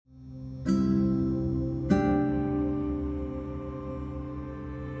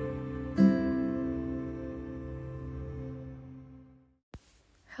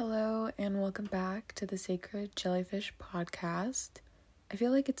and welcome back to the Sacred Jellyfish Podcast. I feel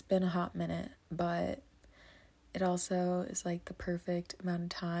like it's been a hot minute, but it also is like the perfect amount of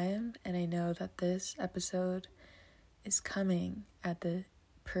time, and I know that this episode is coming at the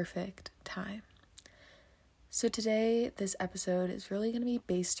perfect time. So today, this episode is really going to be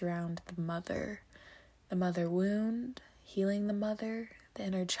based around the mother wound, healing the mother, the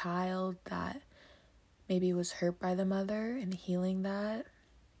inner child that maybe was hurt by the mother and healing that,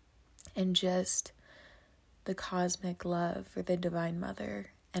 and just the cosmic love for the Divine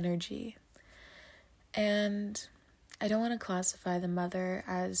Mother energy. And I don't want to classify the mother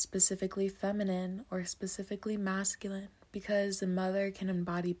as specifically feminine or specifically masculine, because the mother can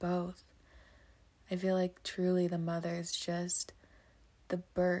embody both. I feel like truly the mother is just the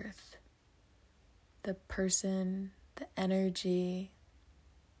birth, the person, the energy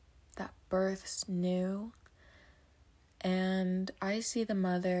that births new. And I see the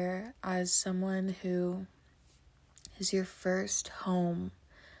mother as someone who is your first home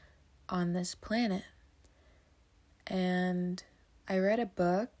on this planet. And I read a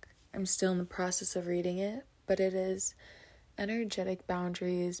book, I'm still in the process of reading it, but it is Energetic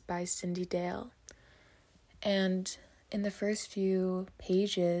Boundaries by Cyndi Dale. And in the first few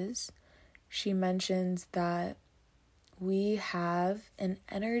pages, she mentions that we have an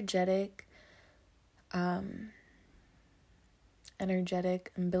energetic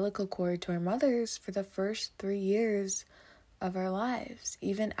umbilical cord to our mothers for the first 3 years of our lives,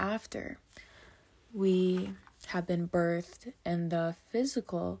 even after we have been birthed and the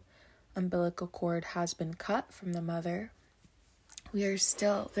physical umbilical cord has been cut from the mother. We are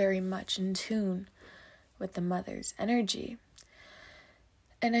still very much in tune with the mother's energy.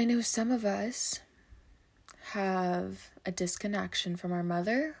 And I know some of us have a disconnection from our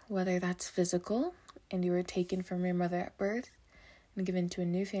mother, whether that's physical and you were taken from your mother at birth and given to a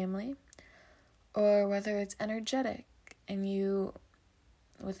new family, or whether it's energetic and you,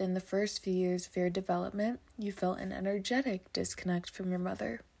 within the first few years of your development, you felt an energetic disconnect from your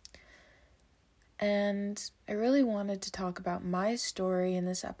mother. And I really wanted to talk about my story in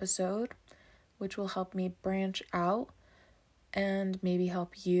this episode, which will help me branch out and maybe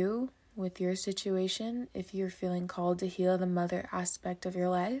help you with your situation if you're feeling called to heal the mother aspect of your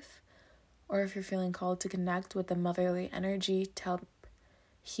life, or if you're feeling called to connect with the motherly energy to help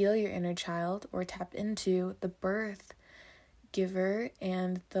heal your inner child or tap into the birth giver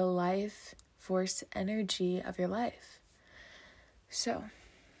and the life force energy of your life. So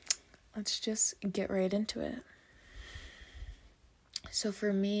let's just get right into it. So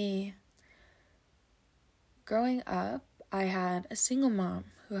for me, growing up, I had a single mom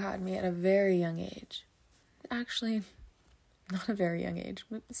who had me at a very young age. Actually, not a very young age,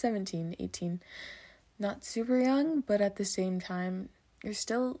 17, 18. Not super young, but at the same time, you're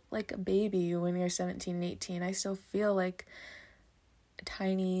still like a baby when you're 17 and 18. I still feel like a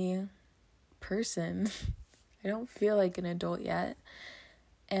tiny person. I don't feel like an adult yet.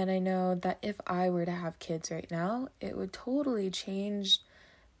 And I know that if I were to have kids right now, it would totally change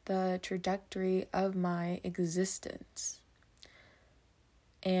the trajectory of my existence.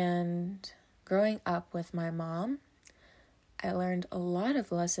 And growing up with my mom, I learned a lot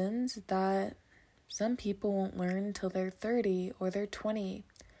of lessons that some people won't learn until they're 30 or they're 20.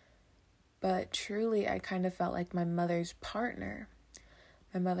 But truly, I kind of felt like my mother's partner,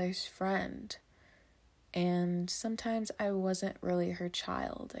 my mother's friend. And sometimes I wasn't really her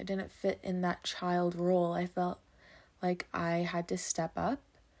child. I didn't fit in that child role. I felt like I had to step up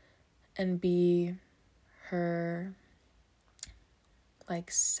and be her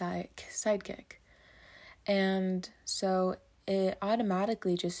sidekick. And so it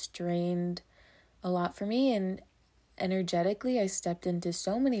automatically just strained a lot for me, and energetically I stepped into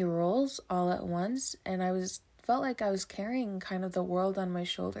so many roles all at once, and felt like I was carrying kind of the world on my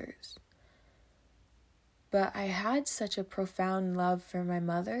shoulders. But I had such a profound love for my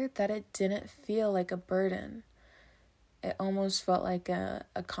mother that it didn't feel like a burden. It almost felt like an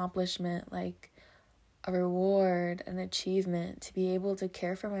accomplishment, like a reward, an achievement to be able to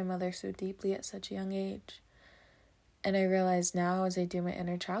care for my mother so deeply at such a young age. And I realize now as I do my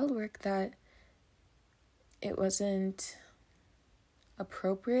inner child work that it wasn't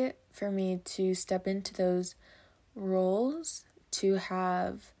appropriate for me to step into those roles, to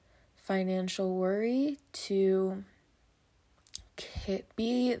have financial worry, to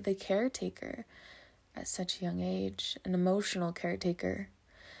be the caretaker at such a young age, an emotional caretaker.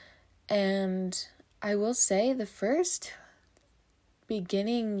 And I will say the first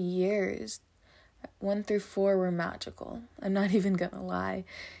beginning years, 1 through 4, were magical. I'm not even gonna lie.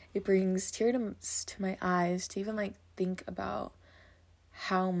 It brings tears to my eyes to even think about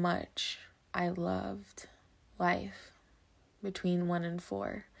how much I loved life between 1 and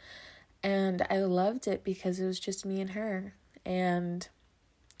 4. And I loved it because it was just me and her. And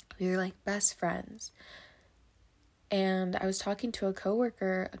we were like best friends. And I was talking to a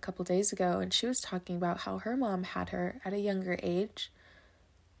coworker a couple days ago, and she was talking about how her mom had her at a younger age.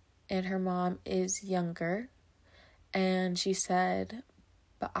 And her mom is younger. And she said,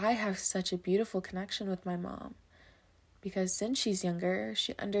 but I have such a beautiful connection with my mom. Because since she's younger,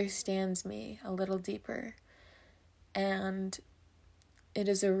 she understands me a little deeper. And it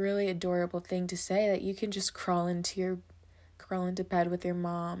is a really adorable thing to say that you can just crawl into bed with your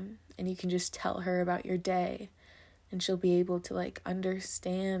mom and you can just tell her about your day, and she'll be able to like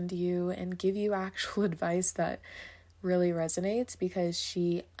understand you and give you actual advice that really resonates because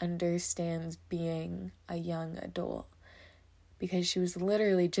she understands being a young adult, because she was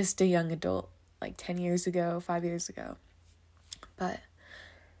literally just a young adult like 10 years ago, 5 years ago. But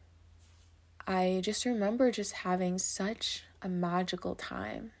I just remember just having such a magical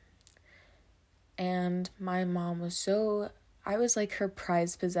time. And my mom was I was like her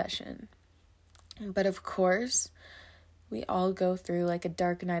prized possession. But of course, we all go through like a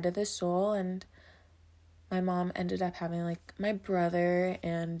dark night of the soul, and my mom ended up having like my brother,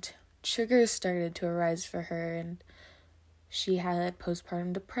 and triggers started to arise for her, and she had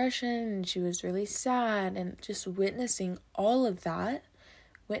postpartum depression, and she was really sad, and just witnessing all of that,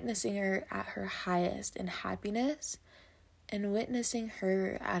 witnessing her at her highest in happiness, and witnessing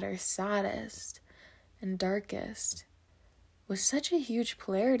her at her saddest and darkest was such a huge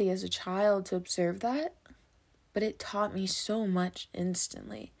polarity as a child to observe that, but it taught me so much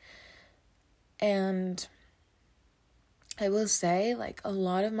instantly. And I will say, like, a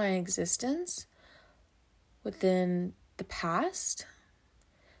lot of my existence within the past,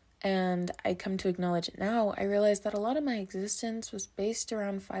 and I come to acknowledge it now, I realized that a lot of my existence was based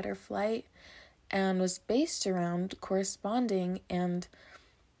around fight or flight and was based around corresponding and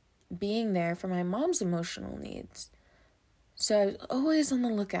being there for my mom's emotional needs. So I was always on the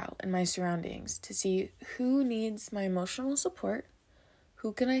lookout in my surroundings to see who needs my emotional support,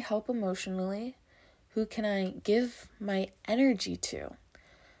 who can I help emotionally, who can I give my energy to.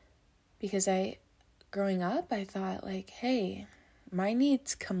 Because growing up, I thought like, hey, my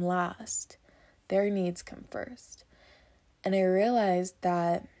needs come last, their needs come first. And I realized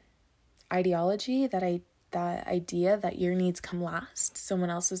that ideology, that idea that your needs come last, someone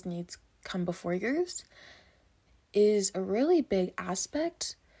else's needs come before yours, is a really big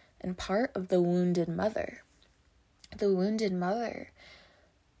aspect and part of the wounded mother. The wounded mother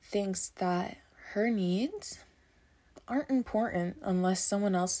thinks that her needs aren't important unless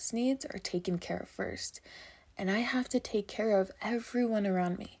someone else's needs are taken care of first. And I have to take care of everyone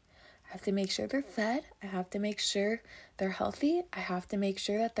around me. I have to make sure they're fed. I have to make sure they're healthy. I have to make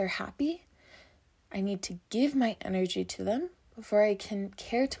sure that they're happy. I need to give my energy to them before I can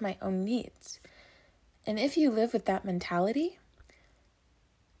care to my own needs. And if you live with that mentality,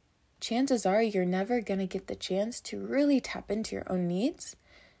 chances are you're never going to get the chance to really tap into your own needs,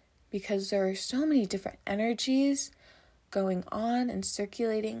 because there are so many different energies going on and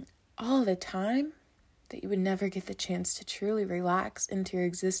circulating all the time that you would never get the chance to truly relax into your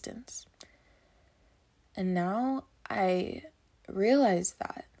existence. And now I realize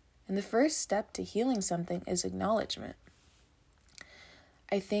that. And the first step to healing something is acknowledgement.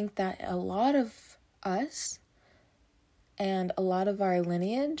 I think that a lot of us and a lot of our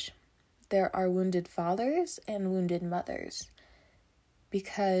lineage, there are wounded fathers and wounded mothers,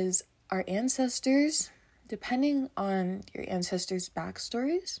 because our ancestors, depending on your ancestors'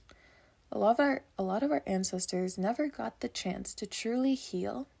 backstories, a lot of our ancestors never got the chance to truly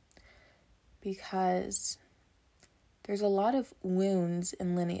heal, because there's a lot of wounds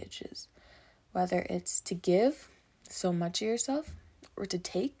in lineages, whether it's to give so much of yourself, or to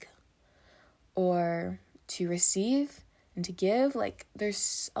take, or to receive and to give. Like,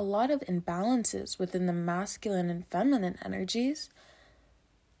 there's a lot of imbalances within the masculine and feminine energies.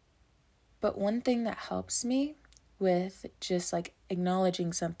 But one thing that helps me with just like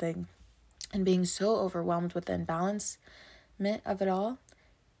acknowledging something and being so overwhelmed with the imbalancement of it all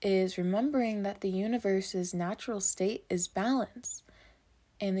is remembering that the universe's natural state is balance.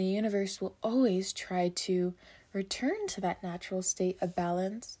 And the universe will always try to return to that natural state of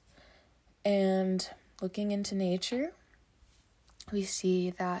balance. And looking into nature, we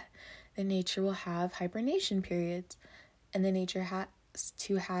see that the nature will have hibernation periods, and the nature has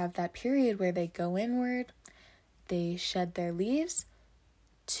to have that period where they go inward, they shed their leaves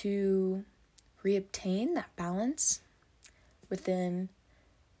to reobtain that balance within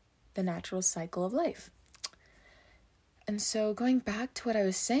the natural cycle of life. And so going back to what I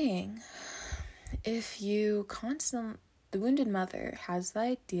was saying, the wounded mother has the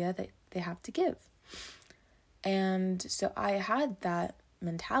idea that they have to give. And so I had that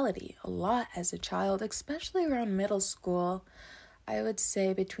mentality a lot as a child, especially around middle school. I would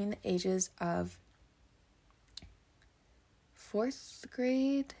say between the ages of 4th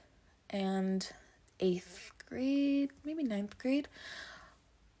grade and 8th grade, maybe 9th grade.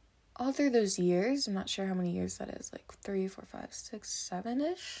 All through those years, I'm not sure how many years that is, like 3, 4, 5, 6,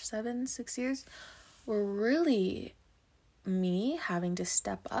 7-ish, 6 years, were really me having to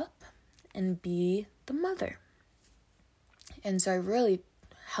step up and be the mother. And so I really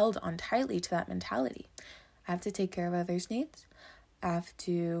held on tightly to that mentality. I have to take care of others' needs. I have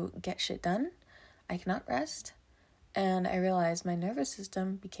to get shit done. I cannot rest. And I realized my nervous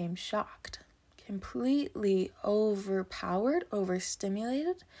system became shocked, completely overpowered,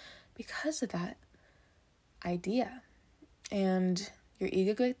 overstimulated because of that idea. And your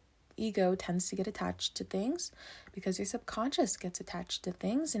ego tends to get attached to things because your subconscious gets attached to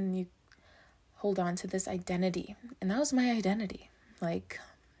things, and you hold on to this identity. And that was my identity, like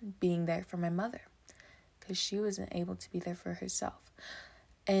being there for my mother, because she wasn't able to be there for herself.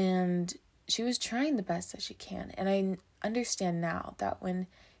 And she was trying the best that she can. And I understand now that when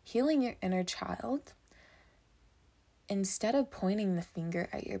healing your inner child, instead of pointing the finger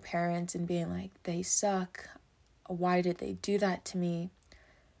at your parents and being like, they suck, why did they do that to me?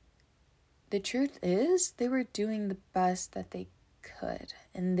 The truth is, they were doing the best that they could,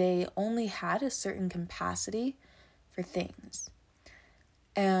 and they only had a certain capacity for things.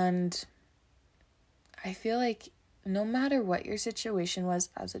 And I feel like no matter what your situation was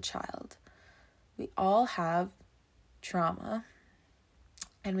as a child, we all have trauma,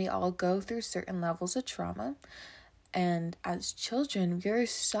 and we all go through certain levels of trauma. And as children, we're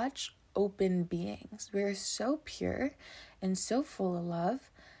such open beings. We're so pure and so full of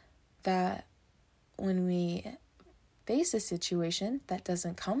love that when we face a situation that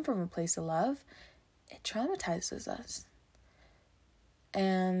doesn't come from a place of love, it traumatizes us.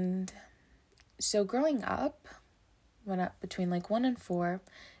 And so growing up, between like 1 and 4,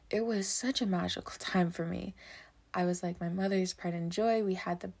 it was such a magical time for me. I was like my mother's pride and joy. We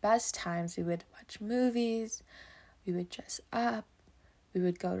had the best times. We would watch movies. We would dress up. We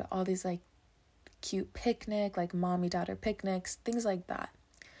would go to all these like cute picnic, like mommy-daughter picnics, things like that.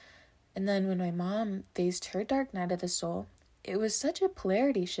 And then when my mom faced her dark night of the soul, it was such a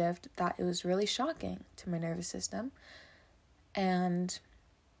polarity shift that it was really shocking to my nervous system. And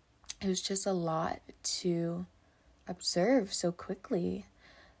it was just a lot to observe so quickly.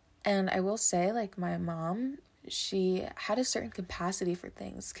 And I will say, like, my mom, she had a certain capacity for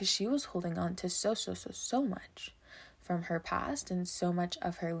things because she was holding on to so much from her past and so much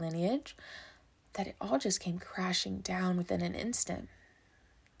of her lineage that it all just came crashing down within an instant.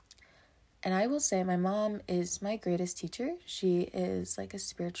 And I will say my mom is my greatest teacher. She is like a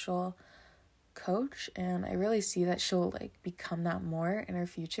spiritual coach, and I really see that she'll like become that more in her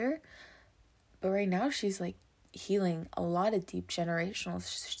future. But right now she's like healing a lot of deep generational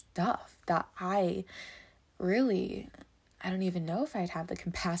stuff that I don't even know if I'd have the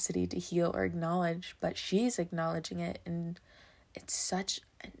capacity to heal or acknowledge, but she's acknowledging it, and it's such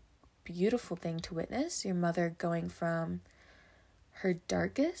a beautiful thing to witness. Your mother going from her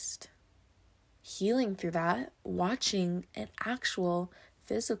darkest, healing through that, watching an actual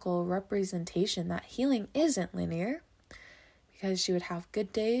physical representation that healing isn't linear, because she would have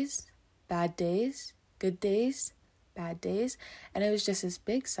good days, bad days, good days, bad days, and it was just this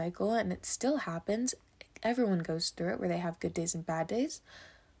big cycle, and it still happens. Everyone goes through it where they have good days and bad days,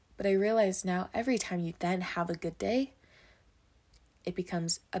 but I realize now every time you then have a good day, it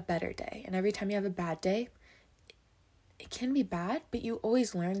becomes a better day, and every time you have a bad day, it can be bad, but you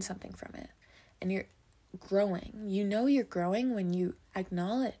always learn something from it. And you're growing. You know you're growing when you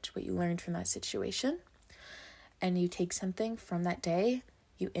acknowledge what you learned from that situation, and you take something from that day,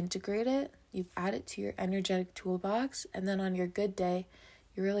 you integrate it, you add it to your energetic toolbox, and then on your good day,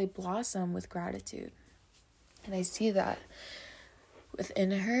 you really blossom with gratitude. And I see that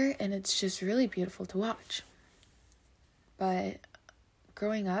within her, and it's just really beautiful to watch. But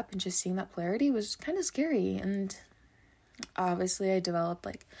growing up and just seeing that polarity was kind of scary, and obviously I developed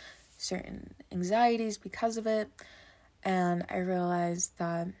like certain anxieties because of it, and I realized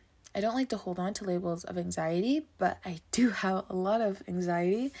that I don't like to hold on to labels of anxiety, but I do have a lot of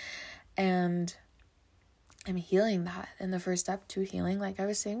anxiety, and I'm healing that. And the first step to healing, like I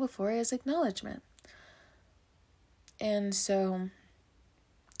was saying before, is acknowledgement. And so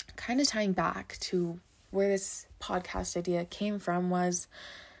kind of tying back to where this podcast idea came from was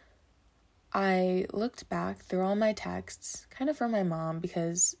I looked back through all my texts, kind of from my mom,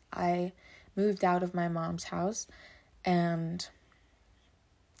 because I moved out of my mom's house, and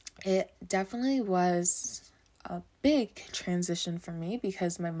it definitely was a big transition for me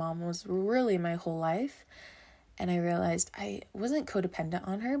because my mom was really my whole life. And I realized I wasn't codependent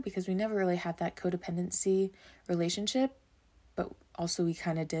on her because we never really had that codependency relationship, but also we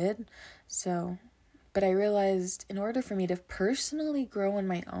kind of did. But I realized in order for me to personally grow on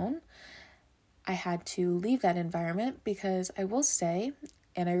my own, I had to leave that environment, because I will say,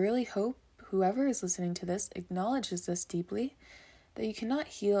 and I really hope whoever is listening to this acknowledges this deeply, that you cannot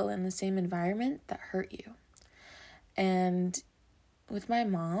heal in the same environment that hurt you. And with my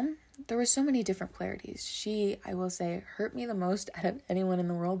mom, there were so many different polarities. She, I will say, hurt me the most out of anyone in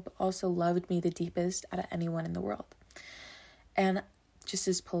the world, but also loved me the deepest out of anyone in the world. And just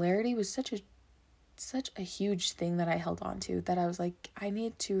this polarity was such a huge thing that I held on to, that I was like, I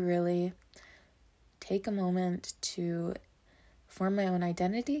need to really take a moment to form my own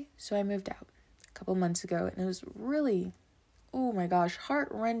identity. So I moved out a couple months ago, and it was really, oh my gosh,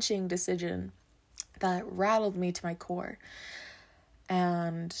 heart-wrenching decision that rattled me to my core.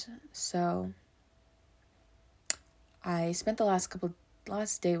 And so I spent the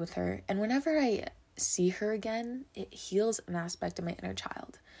last day with her, and whenever I see her again, it heals an aspect of my inner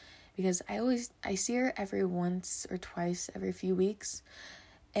child, because I see her every once or twice every few weeks.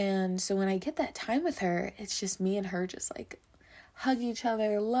 And so when I get that time with her, it's just me and her just like hug each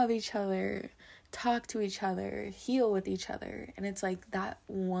other, love each other, talk to each other, heal with each other. And it's like that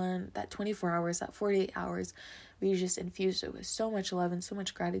 24 hours, that 48 hours, we just infused it with so much love and so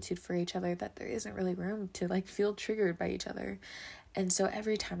much gratitude for each other that there isn't really room to like feel triggered by each other. And so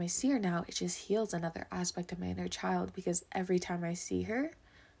every time I see her now, it just heals another aspect of my inner child, because every time I see her,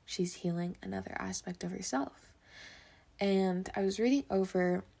 she's healing another aspect of herself. And I was reading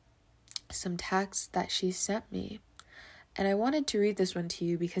over some texts that she sent me, and I wanted to read this one to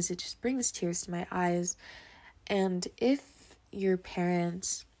you because it just brings tears to my eyes. And if your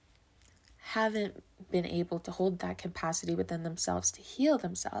parents haven't been able to hold that capacity within themselves to heal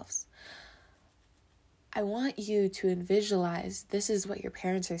themselves, I want you to visualize this is what your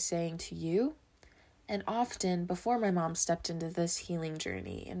parents are saying to you. And often, before my mom stepped into this healing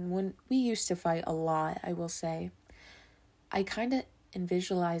journey, and when we used to fight a lot, I will say, I kind of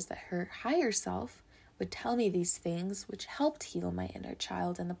visualized that her higher self would tell me these things, which helped heal my inner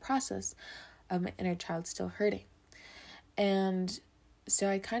child in the process of my inner child still hurting. And so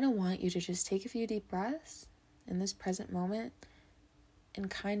I kind of want you to just take a few deep breaths in this present moment and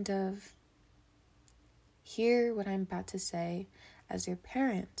kind of hear what I'm about to say as your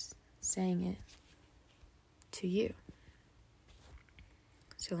parents saying it to you.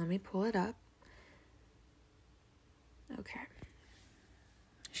 So let me pull it up. Okay.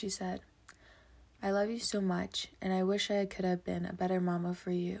 She said, I love you so much, and I wish I could have been a better mama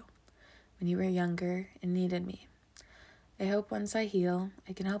for you when you were younger and needed me. I hope once I heal,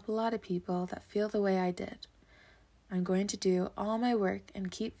 I can help a lot of people that feel the way I did. I'm going to do all my work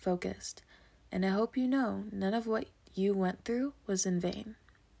and keep focused, and I hope you know none of what you went through was in vain.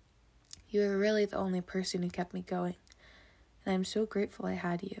 You are really the only person who kept me going, and I'm so grateful I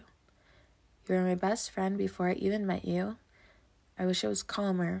had you. You were my best friend before I even met you. I wish I was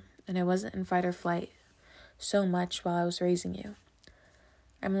calmer and I wasn't in fight or flight so much while I was raising you.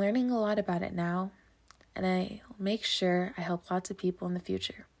 I'm learning a lot about it now, and I'll make sure I help lots of people in the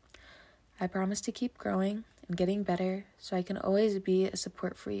future. I promise to keep growing and getting better so I can always be a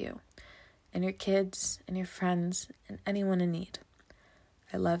support for you and your kids and your friends and anyone in need.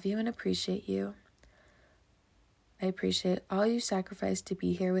 I love you and appreciate you. I appreciate all you sacrificed to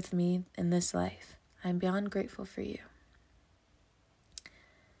be here with me in this life. I'm beyond grateful for you.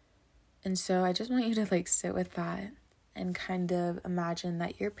 And so I just want you to sit with that and kind of imagine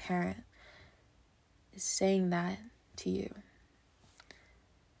that your parent is saying that to you.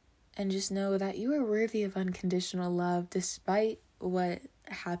 And just know that you are worthy of unconditional love despite what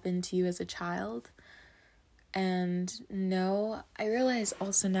happened to you as a child. And I realize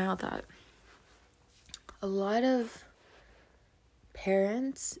also now that a lot of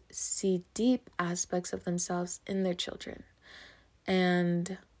parents see deep aspects of themselves in their children.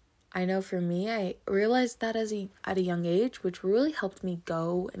 And I know for me, I realized that at a young age, which really helped me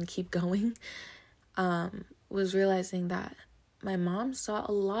go and keep going, was realizing that my mom saw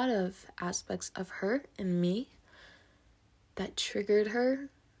a lot of aspects of her in me that triggered her.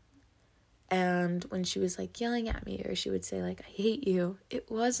 And when she was yelling at me, or she would say I hate you, it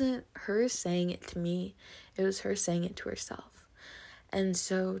wasn't her saying it to me, it was her saying it to herself. And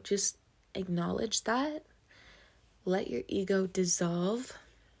so just acknowledge that, let your ego dissolve,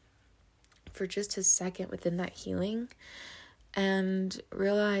 for just a second within that healing and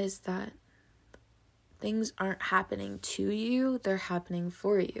realize that things aren't happening to you, they're happening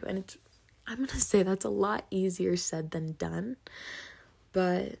for you. And I'm going to say that's a lot easier said than done,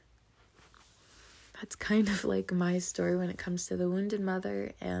 but that's kind of like my story when it comes to the wounded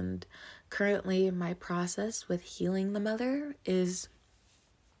mother. And currently my process with healing the mother is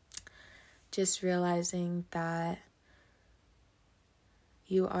just realizing that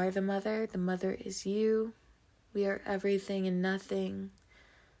you are the mother is you, we are everything and nothing,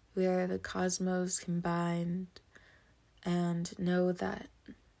 we are the cosmos combined, and know that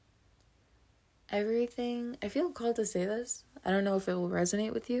everything, I feel called to say this, I don't know if it will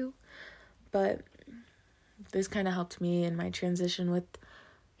resonate with you, but this kind of helped me in my transition with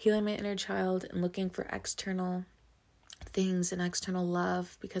healing my inner child and looking for external things and external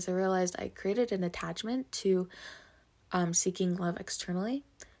love, because I realized I created an attachment to seeking love externally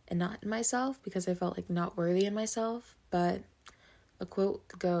and not in myself, because I felt like not worthy in myself. But a quote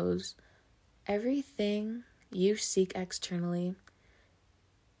goes, everything you seek externally,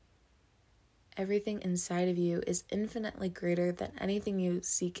 everything inside of you is infinitely greater than anything you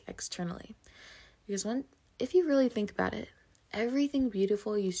seek externally. Because if you really think about it, everything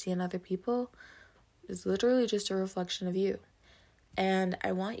beautiful you see in other people is literally just a reflection of you. And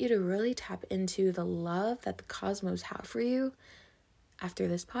I want you to really tap into the love that the cosmos have for you after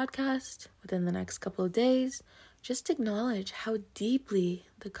this podcast, within the next couple of days. Just acknowledge how deeply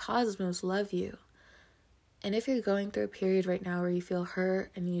the cosmos love you. And if you're going through a period right now where you feel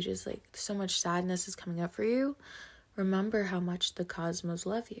hurt and you just so much sadness is coming up for you, remember how much the cosmos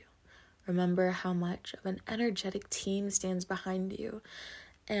love you. Remember how much of an energetic team stands behind you.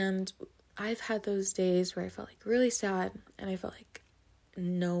 And I've had those days where I felt really sad and I felt like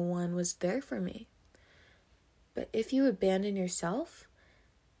no one was there for me. But if you abandon yourself,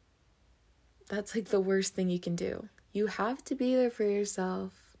 that's the worst thing you can do. You have to be there for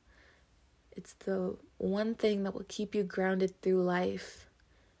yourself. It's the one thing that will keep you grounded through life.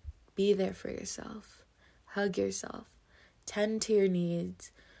 Be there for yourself. Hug yourself. Tend to your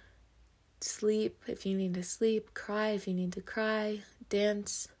needs. Sleep if you need to sleep. Cry if you need to cry.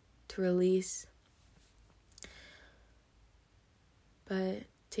 Dance to release. But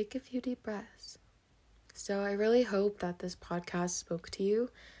take a few deep breaths. So I really hope that this podcast spoke to you.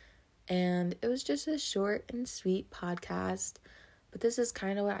 And it was just a short and sweet podcast. But this is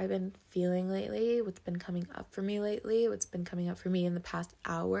kind of what I've been feeling lately, what's been coming up for me lately, what's been coming up for me in the past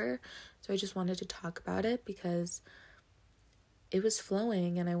hour. So I just wanted to talk about it because it was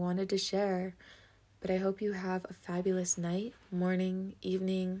flowing and I wanted to share. But I hope you have a fabulous night, morning,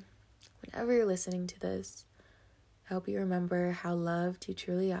 evening, whenever you're listening to this. I hope you remember how loved you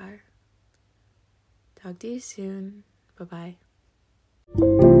truly are. Talk to you soon. Bye-bye.